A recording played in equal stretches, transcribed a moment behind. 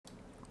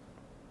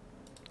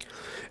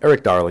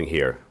Erik Darling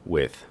here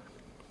with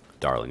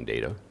Darling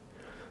Data,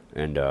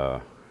 and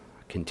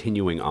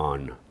continuing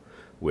on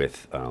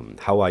with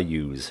how I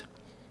use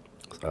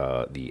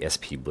the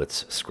SP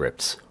Blitz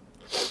scripts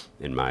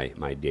in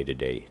my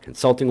day-to-day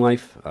consulting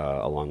life,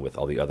 along with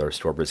all the other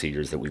store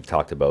procedures that we've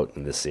talked about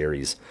in this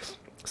series.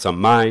 Some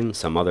mine,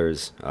 some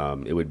others.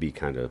 It would be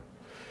kind of,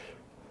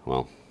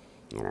 well,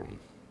 I don't know.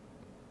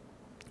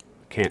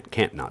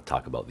 Can't not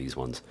talk about these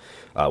ones.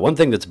 One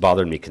thing that's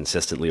bothered me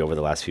consistently over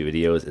the last few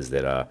videos is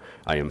that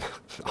I am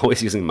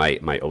always using my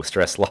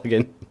OStress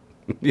login,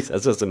 these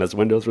SSMS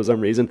windows for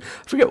some reason.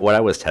 I forget what I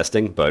was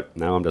testing, but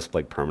now I'm just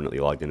like permanently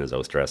logged in as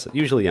OStress.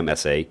 Usually I'm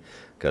SA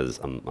because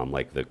I'm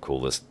like the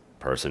coolest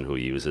person who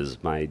uses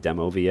my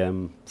demo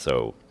VM,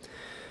 so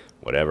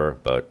whatever,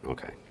 but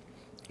okay.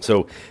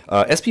 So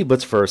SP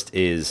Blitz First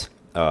is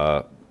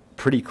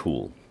pretty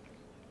cool.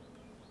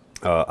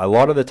 A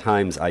lot of the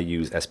times I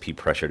use SP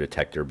Pressure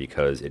Detector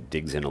because it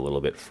digs in a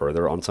little bit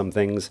further on some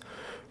things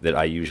that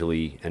I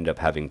usually end up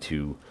having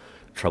to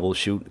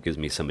troubleshoot. It gives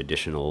me some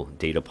additional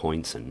data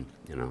points and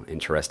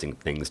interesting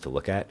things to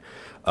look at.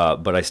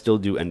 But I still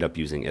do end up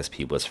using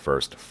SP Blitz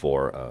First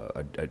for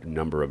a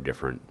number of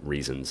different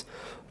reasons.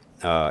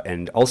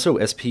 And also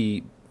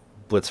SP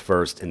Blitz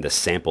First in the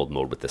sampled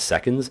mode with the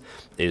seconds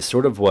is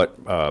sort of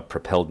what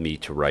propelled me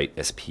to write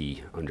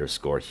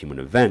SP_human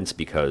events,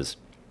 because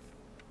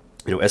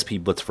SP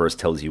Blitz First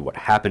tells you what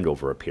happened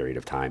over a period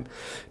of time.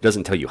 It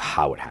doesn't tell you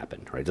how it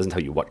happened, right? It doesn't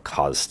tell you what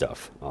caused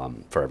stuff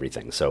for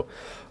everything. So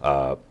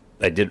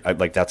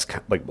that's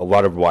like a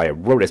lot of why I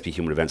wrote SP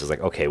Human Events is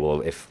like, okay,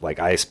 well, if like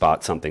I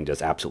spot something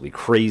just absolutely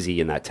crazy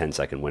in that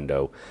 10-second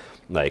window,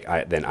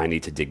 then I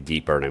need to dig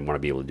deeper, and I want to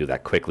be able to do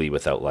that quickly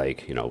without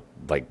like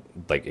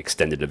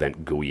extended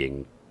event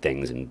GUIing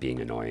things and being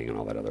annoying and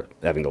all that other,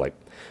 having to like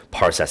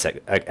parse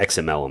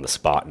XML on the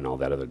spot and all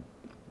that other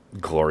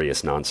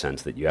glorious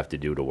nonsense that you have to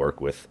do to work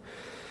with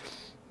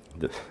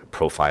the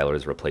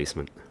profiler's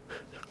replacement.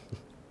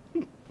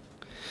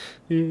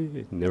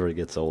 It never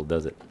gets old,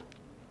 does it?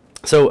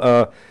 So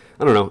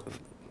I don't know,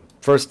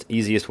 first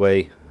easiest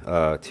way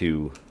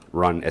to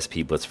run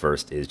SP Blitz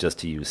First is just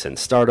to use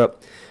since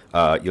startup.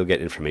 You'll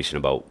get information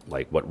about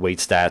like what wait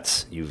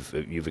stats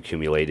you've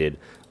accumulated,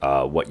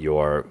 what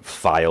your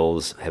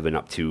files have been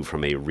up to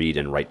from a read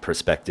and write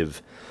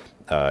perspective.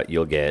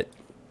 You'll get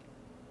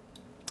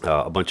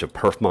a bunch of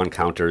perfmon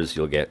counters.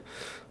 You'll get,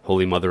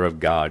 holy mother of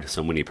God,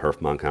 so many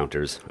perfmon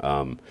counters.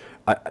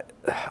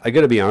 I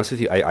gotta be honest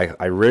with you,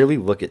 I rarely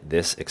look at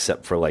this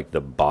except for like the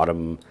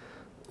bottom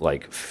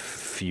like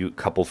few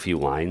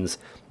lines.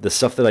 The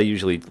stuff that I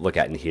usually look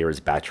at in here is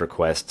batch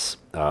requests,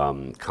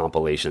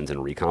 compilations and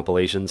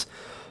recompilations.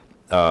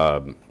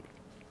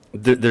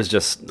 There's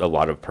just a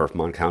lot of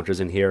perfmon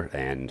counters in here,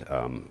 and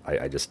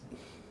I just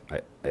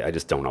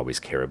don't always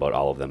care about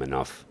all of them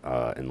enough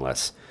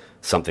unless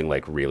something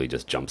like really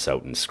just jumps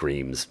out and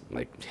screams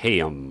like, hey,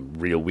 I'm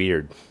real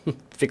weird,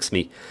 fix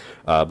me.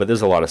 But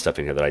there's a lot of stuff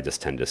in here that I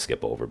just tend to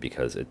skip over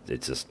because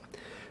it's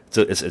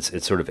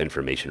sort of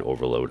information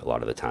overload a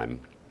lot of the time.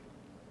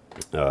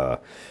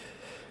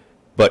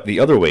 But the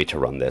other way to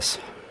run this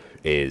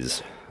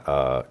is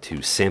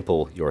to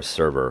sample your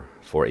server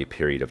for a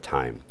period of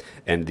time.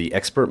 And the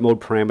expert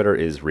mode parameter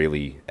is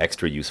really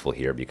extra useful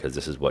here because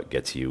this is what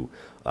gets you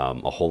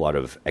a whole lot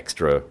of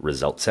extra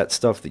result set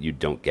stuff that you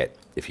don't get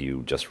if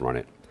you just run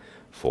it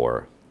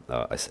for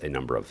a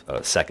number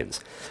of seconds.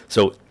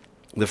 So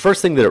the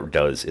first thing that it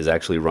does is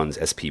actually runs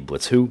SP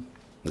Blitz Who.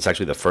 It's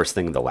actually the first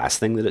thing and the last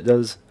thing that it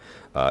does.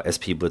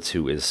 SP Blitz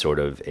Who is sort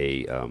of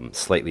a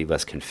slightly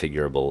less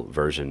configurable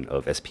version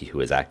of SP Who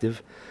is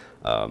active.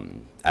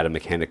 Adam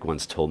Mechanic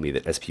once told me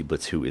that SP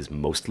Blitz Who is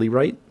mostly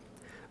right,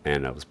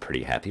 and I was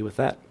pretty happy with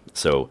that.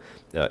 So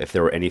if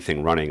there were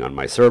anything running on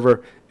my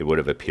server, it would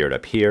have appeared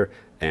up here,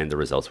 and the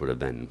results would have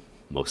been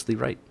mostly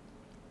right.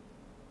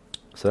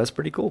 So that's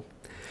pretty cool.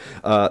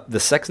 The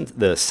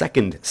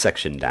second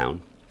section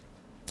down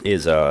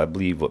is, I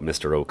believe, what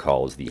Mr. O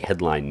calls the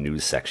headline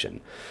news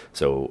section.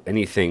 So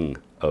anything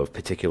of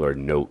particular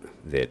note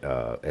that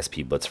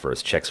SP Blitz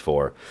First checks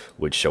for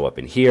would show up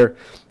in here.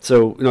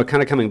 So,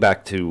 kind of coming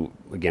back to,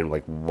 again,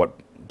 like what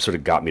sort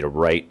of got me to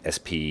write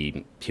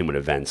SP Human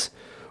Events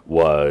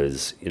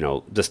was,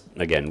 just,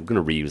 again, I'm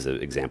going to reuse the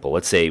example.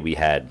 Let's say we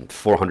had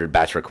 400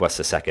 batch requests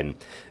a second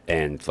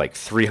and like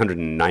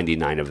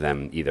 399 of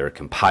them either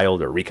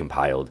compiled or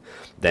recompiled.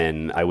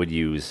 Then I would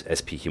use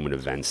SP Human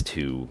Events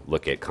to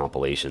look at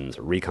compilations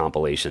or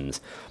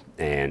recompilations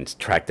and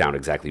track down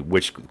exactly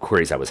which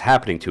queries that was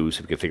happening to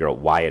so we could figure out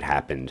why it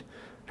happened,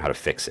 how to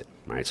fix it,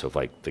 right? So if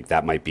like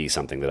that might be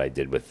something that I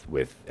did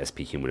with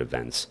SP Human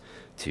Events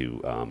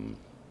to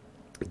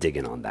dig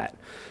in on that.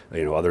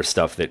 Other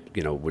stuff that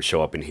would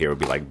show up in here would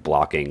be like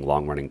blocking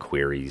long-running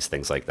queries,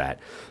 things like that.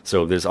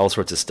 So there's all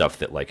sorts of stuff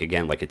that, like,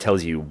 again, like it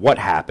tells you what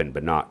happened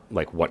but not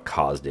like what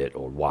caused it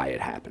or why it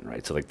happened,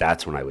 right? So like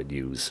that's when I would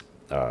use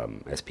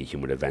SP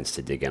Human Events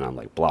to dig in on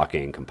like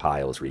blocking,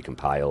 compiles,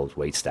 recompiles,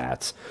 wait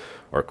stats,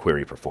 or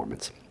query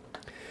performance.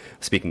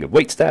 Speaking of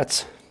wait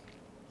stats,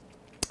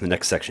 The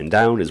next section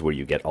down is where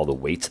you get all the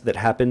waits that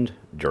happened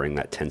during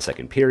that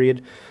 10-second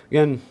period.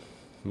 Again,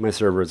 my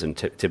server isn't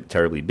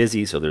terribly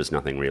busy, so there's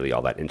nothing really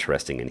all that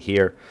interesting in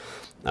here.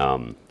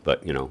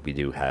 But you know, we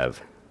do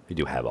have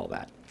all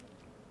that.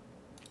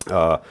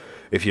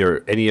 If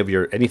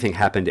anything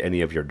happened to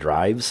any of your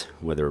drives,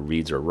 whether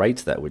reads or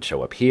writes, that would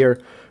show up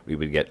here. We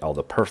would get all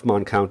the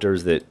perfmon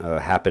counters that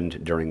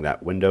happened during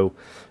that window,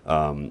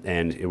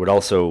 and it would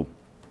also,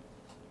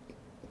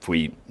 if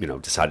we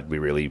decided we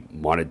really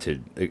wanted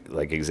to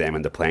like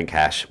examine the plan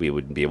cache, we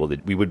would be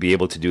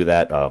able to do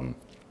that.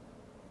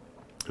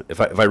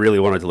 If I really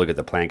wanted to look at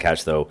the plan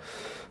cache, though,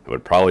 I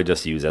would probably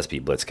just use SP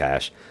Blitz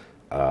cache.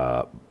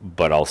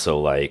 But also,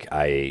 like,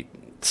 I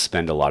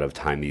spend a lot of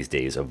time these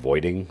days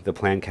avoiding the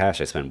plan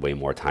cache. I spend way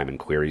more time in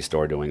query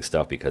store doing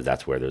stuff because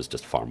that's where there's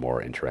just far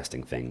more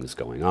interesting things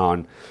going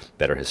on,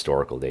 better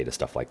historical data,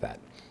 stuff like that.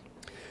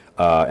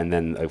 And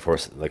then, of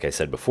course, like I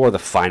said before, the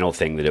final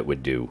thing that it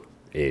would do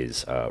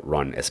is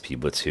run SP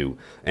Blitz 2.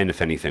 And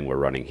if anything were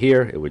running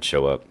here, it would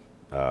show up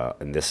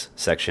in this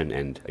section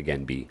and,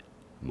 again, be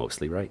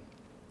mostly right.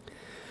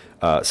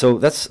 So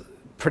that's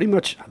pretty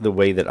much the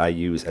way that I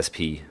use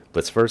SP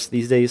Blitz first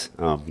these days.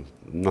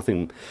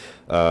 Nothing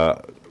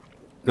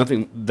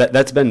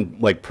that's been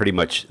like pretty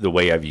much the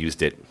way I've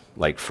used it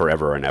like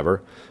forever and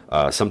ever.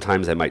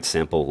 Sometimes I might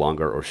sample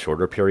longer or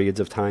shorter periods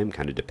of time,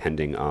 kind of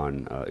depending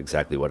on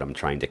exactly what I'm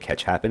trying to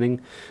catch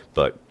happening.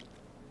 But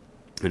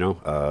you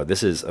know,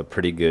 this is a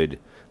pretty good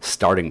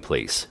starting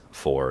place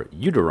for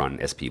you to run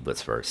SP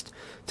Blitz first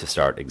to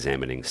start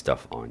examining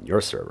stuff on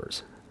your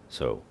servers.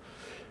 So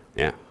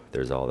yeah,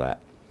 there's all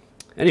that.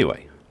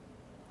 Anyway,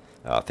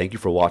 thank you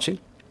for watching.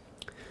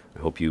 I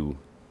hope you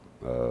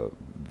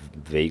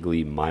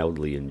vaguely,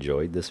 mildly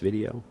enjoyed this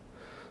video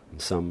in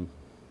some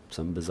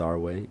bizarre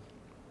way.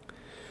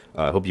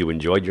 I hope you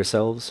enjoyed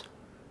yourselves.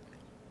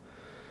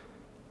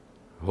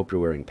 I hope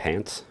you're wearing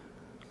pants.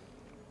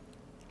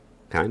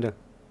 Kinda.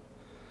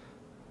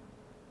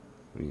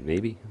 I mean,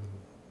 maybe.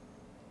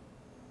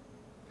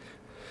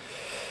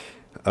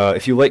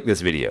 If you like this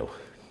video,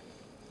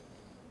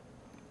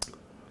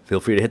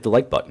 feel free to hit the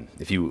like button.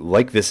 If you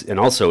like this, and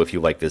also if you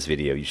like this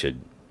video, you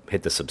should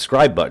hit the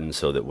subscribe button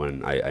so that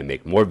when I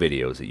make more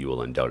videos that you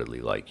will undoubtedly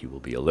like, you will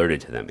be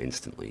alerted to them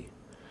instantly.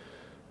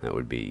 That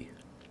would be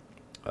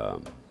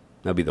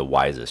the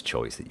wisest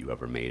choice that you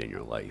ever made in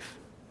your life.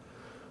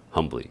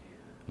 Humbly,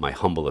 my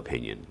humble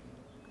opinion,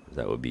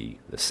 that would be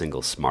the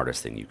single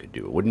smartest thing you could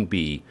do. It wouldn't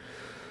be,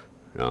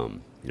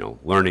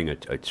 learning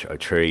a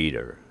trade,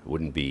 or it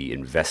wouldn't be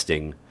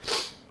investing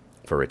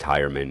for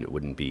retirement. It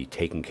wouldn't be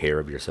taking care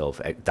of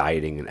yourself,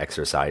 dieting and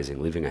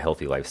exercising, living a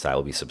healthy lifestyle.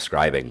 It would be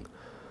subscribing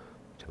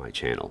to my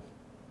channel.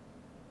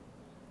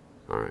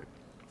 All right,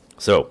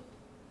 so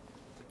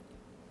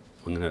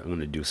I'm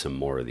gonna do some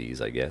more of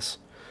these, I guess.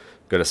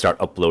 I'm gonna start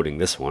uploading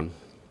this one.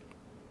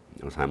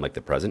 No time like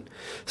the present.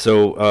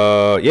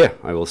 So yeah,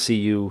 I will see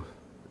you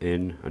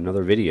in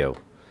another video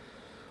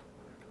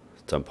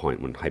at some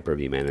point when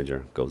Hyper-V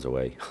Manager goes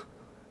away.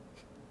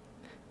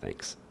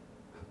 Thanks.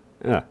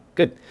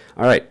 Good.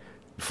 All right.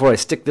 Before I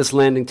stick this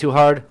landing too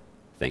hard,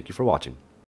 thank you for watching.